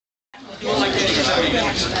Okay.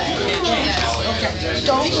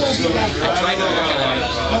 Don't move your right foot.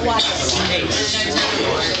 Mawatte.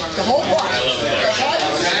 The whole body. The head,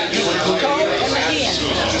 the toe, and the hand.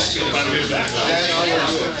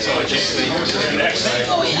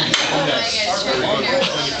 Oh, yeah.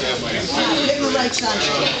 Hit the right side.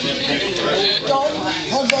 Don't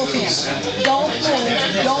hold both hands. Don't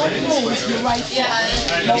move your right foot.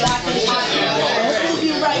 Mawatte. Don't move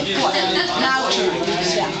your right foot. Now turn.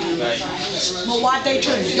 Step. Mawatte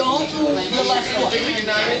turn. Don't move your left foot.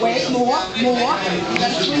 Wait, more. You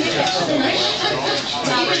gotta swing it back. Finish.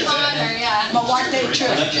 Mawatte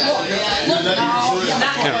turn. Look now.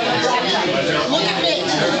 Look at me.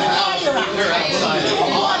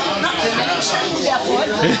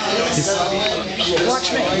 Watch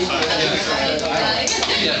me.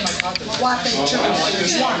 Mawatte turn. One.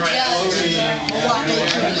 Mawatte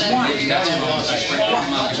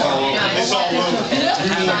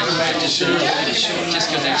turn.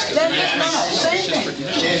 One. Same thing.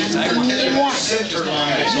 One.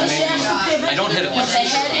 I don't hit it like that. The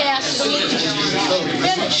head has to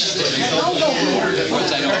finish. Don't go here.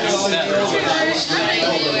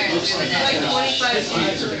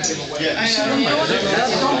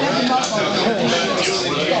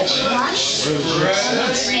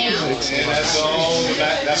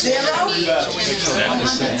 Zero.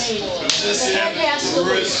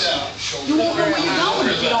 You won't know where you're going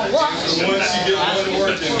if you don't walk.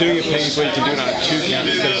 Doing it painful, you can do it on a 2 count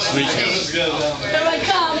instead of a 3 count. Here I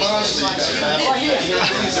come. Or here.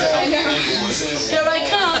 Here I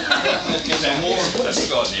come.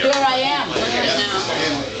 Here I am.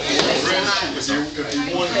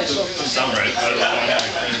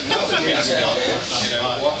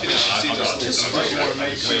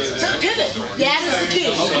 Pivot. That is the key.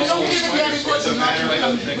 If you don't pivot, that is what's not going to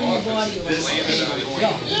come from your body. Go.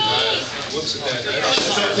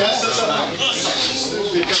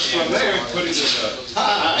 Because from there, putting the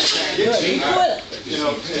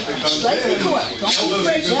Slightly cool. Don't be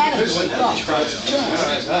afraid. That is go. Turn.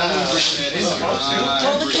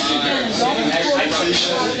 Throw the kick again and don't be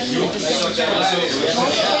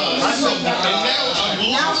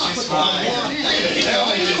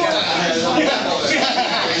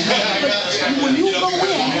when you go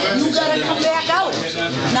in, you gotta come back out.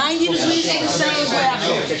 90 degrees is the same back.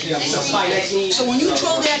 So when you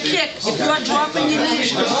throw that kick, if you're dropping your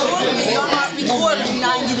knees, you're not recording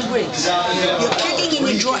 90 degrees. You're kicking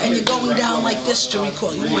and you're going down like this to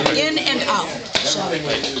record. You went in and out. So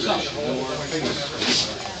go.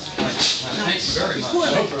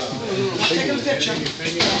 Record it. Taking a picture.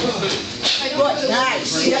 Good, nice.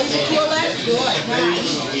 See how you record that? Good, nice.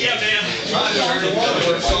 Yeah, man. Go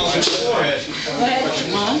ahead.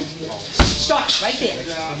 One. Stop right there.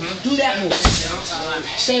 Do that move.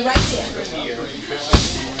 Stay right there.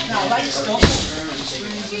 Now, right, don't move.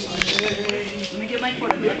 Let me get my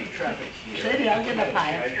foot in there. Stay there, I'll get up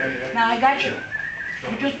higher. Now, I got you.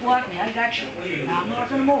 You just blocked me, I got you. Now, I'm not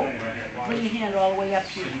going to move. Bring your hand all the way up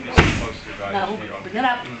to you. Now, bring it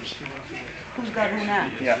up. Who's got who now?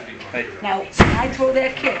 Yeah. Hey. Now, when I throw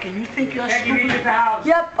that kick and you think you're stupid.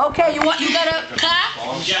 Yep, okay, you got a car?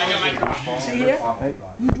 Yeah, I got my car. See here?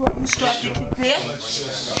 You start your kick there.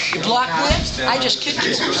 You block there. I just kicked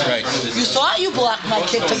you. You thought you blocked my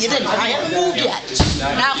kick, but you didn't. I haven't moved yet.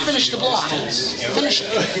 Now finish the block. Finish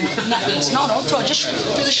it. No, don't throw it. Just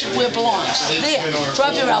finish it where it belongs. There.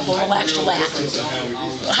 Drop your elbow. Relax your lat.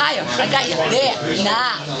 Higher. I got you. There.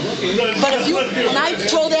 Now. But if when I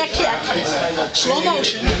throw that kick, slow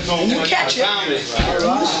motion, and you catch it, and you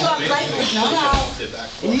stop right,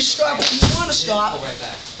 and you stop, if you want to stop,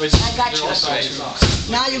 I got you.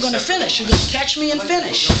 Now you're going to finish. You're going to catch me and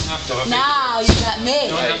finish. Now you got me.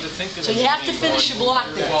 So you have to finish your block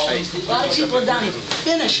there. A lot of people are done here.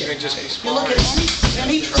 Finish it. You look at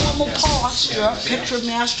any formal posture, picture of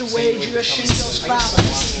Master Wager, Shinto Spout.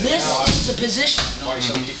 This is the position.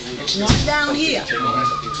 It's not down here.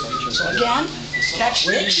 So again, catch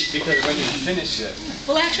it. Because when you finish it,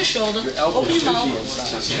 Relax your shoulder. Open your mouth.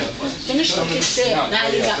 Finish the kick there. Now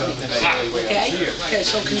you got me. Okay? Okay,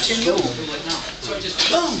 so continue.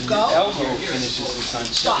 Boom, go. elbow finishes the sun.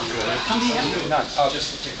 Stop. Come here. Not up.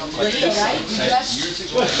 Right here, right?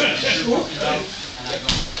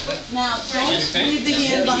 Now, don't leave the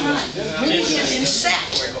hand behind. Bring the hand in, set.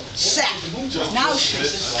 Set. Now shoot.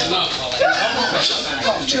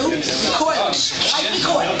 Go, two. Record. Strike,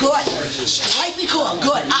 record. Good. Strike, record.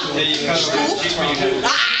 Good. Up. Scoop.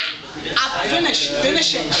 Up. Finish.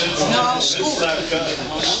 Finish it. Now, scoop.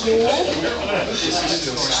 Scoop.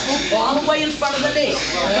 Scoop all the way in front of the knee.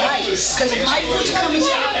 All right. Because if my foot's coming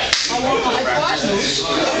out, I want my foot loose.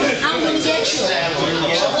 I'm going to get you.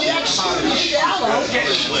 So catch.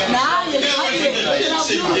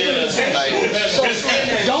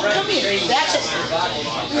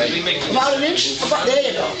 About an inch, there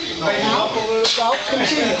you go. Now, go,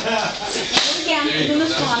 continue. Do it again, in the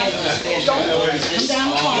front. Don't come down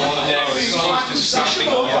the front.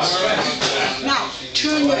 Now,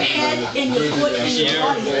 turn your head and your foot and your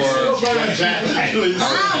body.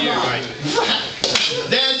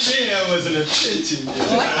 That man was an attention.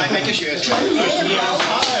 I guess you had to.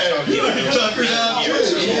 Tuckered out. Do it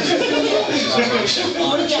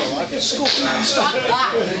again. Scoop. Stop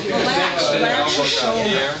that. Relax. Relax your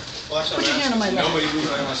shoulder. Put your hand on my leg.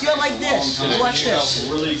 You're like this. Watch this.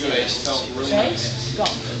 Really good. Okay? Go.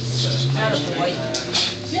 Attaboy.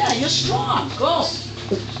 Yeah, you're strong. Go.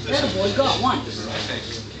 Attaboy, go. One.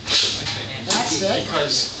 That's it.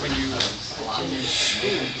 Because when you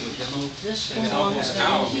This one is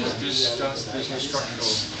down here. there's no structural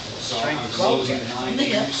strength. Go. In the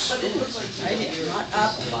hips. Right here. Not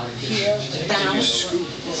up. Here. Down. It's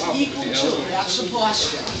equal to. That's the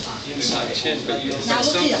posture. Now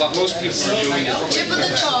look here. Most people are doing it. Tip of the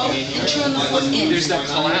toe and turn the foot in. There's that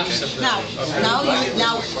collapse. Now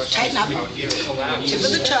tighten up. Tip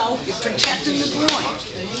of the toe, you're protecting the groin.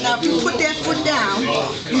 Now if you put that foot down,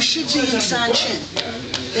 you should be in Sanchin.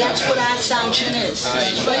 That's what our Sanchin is.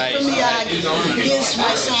 Right from the eye, here's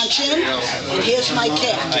my Sanchin, and here's my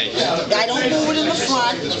cat. I don't move it in the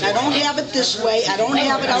front, I don't have it this way, I don't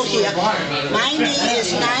have it out here. My knee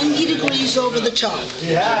is 90 degrees over the toe.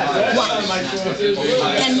 One.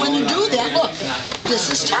 And when you do that, look, this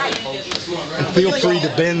is tight. Feel free to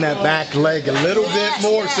bend that back leg a little bit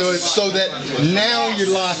more so that now you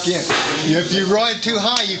lock in. If you ride too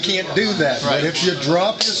high, you can't do that. But if you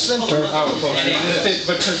drop your center,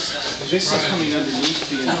 Because this is coming underneath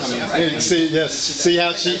the incoming. see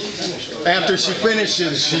how she, after she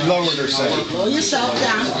finishes, she lowered herself. Pull yourself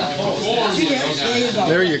down. There you go.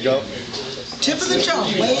 There you go. Tip of the toe.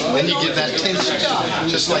 Wait. Then you get that tension,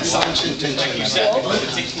 just like Sanchin tension.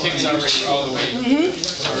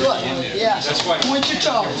 Good. Yeah. Point your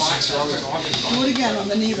toes. Do it again on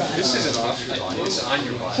the knee rise. This isn't off your body, it's on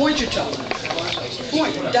your body. Point your toe.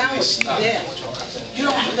 Point down. There. You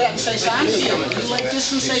don't do that and say sign. You like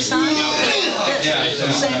this and say sign.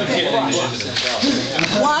 Same thing.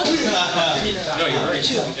 One. No, you're right.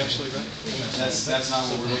 Two. Absolutely right. That's not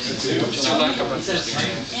what we're looking to. It's a lack of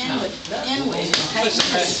understanding. Inward.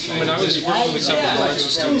 Tighten. When I was working with some of the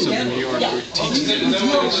graduate students in New York, we were teaching them.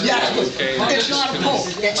 It's not a poke.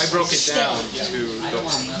 I broke it down to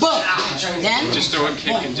Boom. Then. just throw a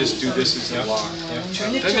kick and just do this as a lock.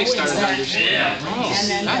 Turn your Then they toe started inside. understanding. Oh, And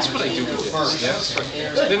then that's down. what I do with this.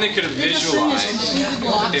 Then they could have visualized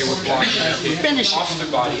that they were blocking the kick Finish it. off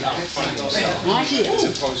their body out in front of themselves. Not here.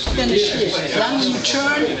 Opposed to Finish here. Then when you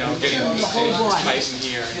turn, getting turn the whole body. tight in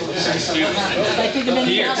here. If I think of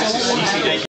anything else, I won't want to.